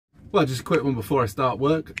Well, just a quick one before I start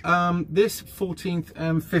work. This 14th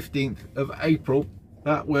and 15th of April,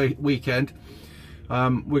 that weekend,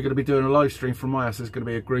 we're going to be doing a live stream from my house. There's going to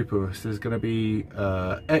be a group of us. There's going to be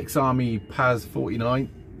ex-army PAZ 49.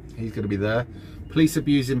 He's going to be there. Police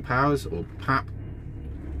Abusing Powers, or PAP.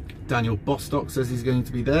 Daniel BOSTOCK says he's going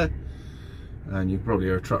to be there. And you probably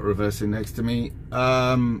hear a truck reversing next to me.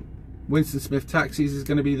 Winston Smith Taxis is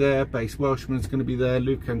going to be there. Base Welshman is going to be there.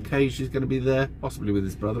 UNCAGED is going to be there, possibly with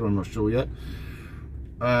his brother, I'm not sure yet.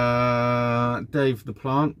 Dave the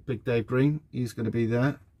Plant, Big Dave Green, he's going to be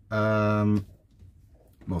there.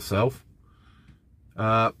 Myself.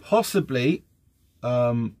 Possibly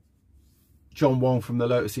John Wong from the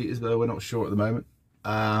Lotus Eaters, though we're not sure at the moment.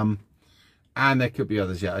 And there could be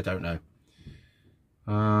others yet, I don't know.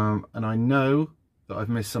 And I know that I've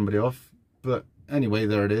missed somebody off, but anyway,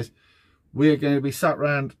 there it is. We're going to be sat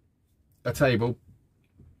around a table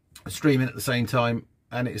streaming at the same time,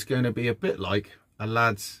 and it's going to be a bit like a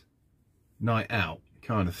lads' night out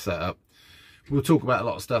kind of setup. We'll talk about a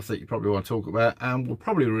lot of stuff that you probably want to talk about, and we'll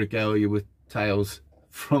probably regale you with tales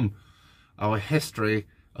from our history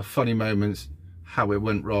of funny moments, how it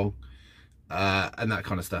went wrong, and that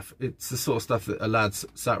kind of stuff. It's the sort of stuff that a lads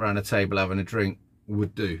sat around a table having a drink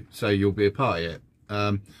would do, so you'll be a part of it.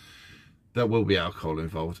 There will be alcohol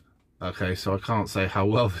involved. Okay, so I can't say how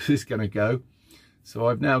well this is going to go. So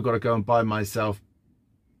I've now got to go and buy myself,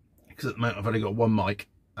 because at the moment I've only got one mic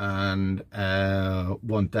and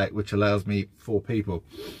one deck, which allows me 4 people.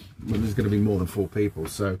 Well, there's going to be more than 4 people,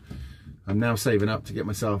 so I'm now saving up to get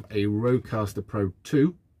myself a Rodecaster Pro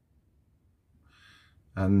 2.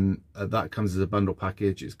 And that comes as a bundle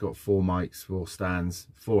package. It's got 4 mics, 4 stands,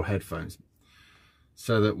 4 headphones,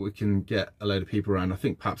 so that we can get a load of people around. I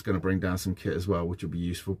think Pap's going to bring down some kit as well, which will be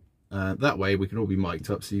useful. That way we can all be mic'd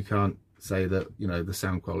up, so you can't say that, you know, the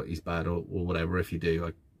sound quality is bad or whatever. If you do,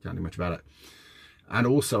 I can't do much about it. And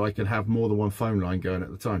also I can have more than one phone line going at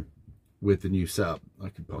the time with the new setup. I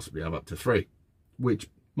could possibly have up to 3, which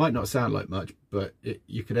might not sound like much, but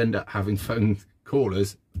you could end up having phone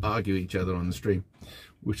callers argue each other on the stream,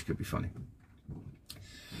 which could be funny.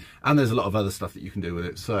 And there's a lot of other stuff that you can do with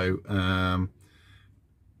it. So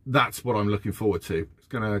that's what I'm looking forward to. It's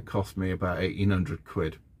going to cost me about 1,800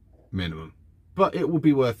 quid minimum, but it will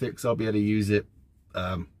be worth it, because I'll be able to use it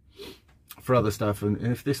for other stuff. And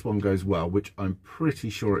if this one goes well, which I'm pretty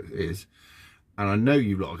sure it is, and I know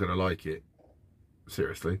you lot are going to like it,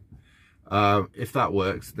 seriously, if that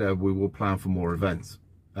works, then we will plan for more events.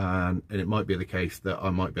 And it might be the case that I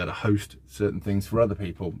might be able to host certain things for other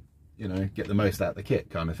people, you know, get the most out of the kit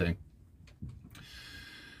kind of thing.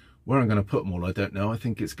 Where I'm going to put them all, I don't know. I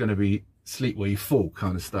think it's going to be sleep where you fall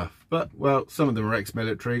kind of stuff. But, well, some of them are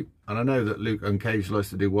ex-military, and I know that Luke Uncaged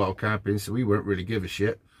likes to do wild camping, so we won't really give a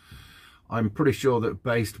shit. I'm pretty sure that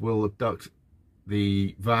Based will abduct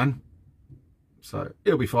the van, so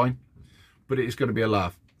it'll be fine. But it's going to be a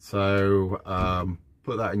laugh. So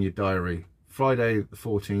put that in your diary. Friday the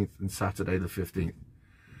 14th and Saturday the 15th.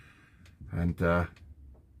 And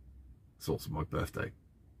it's also my birthday.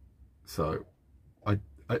 So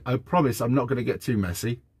I promise I'm not going to get too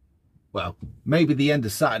messy. Well, maybe the end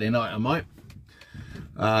of Saturday night I might.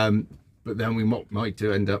 But then we might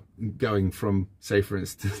do end up going from, say for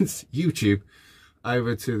instance, YouTube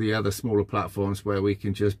over to the other smaller platforms where we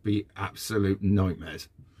can just be absolute nightmares.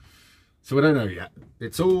 So we don't know yet.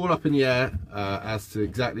 It's all up in the air as to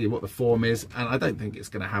exactly what the form is, and I don't think it's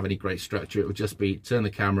going to have any great structure. It will just be turn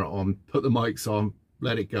the camera on, put the mics on,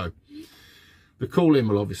 let it go. The call-in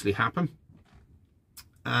will obviously happen.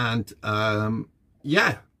 And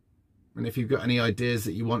yeah, and if you've got any ideas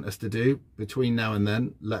that you want us to do between now and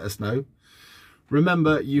then, let us know.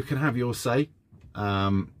 Remember, you can have your say.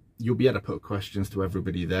 You'll be able to put questions to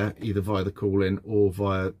everybody there, either via the call-in or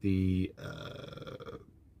via the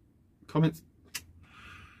comments.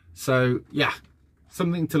 So yeah,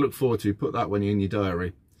 something to look forward to. Put that one in your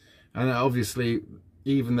diary. And obviously,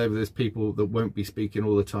 even though there's people that won't be speaking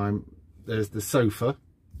all the time, there's the sofa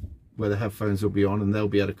where the headphones will be on, and they'll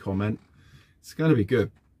be able to comment. It's going to be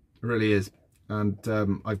good. It really is. And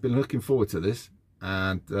I've been looking forward to this,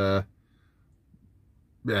 and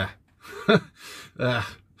yeah,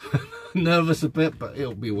 nervous a bit, but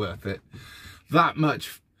it'll be worth it. That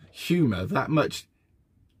much humour, that much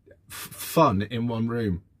fun in one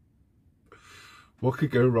room. What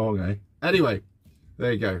could go wrong, eh? Anyway,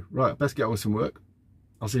 there you go. Right, best get on with some work.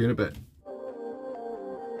 I'll see you in a bit.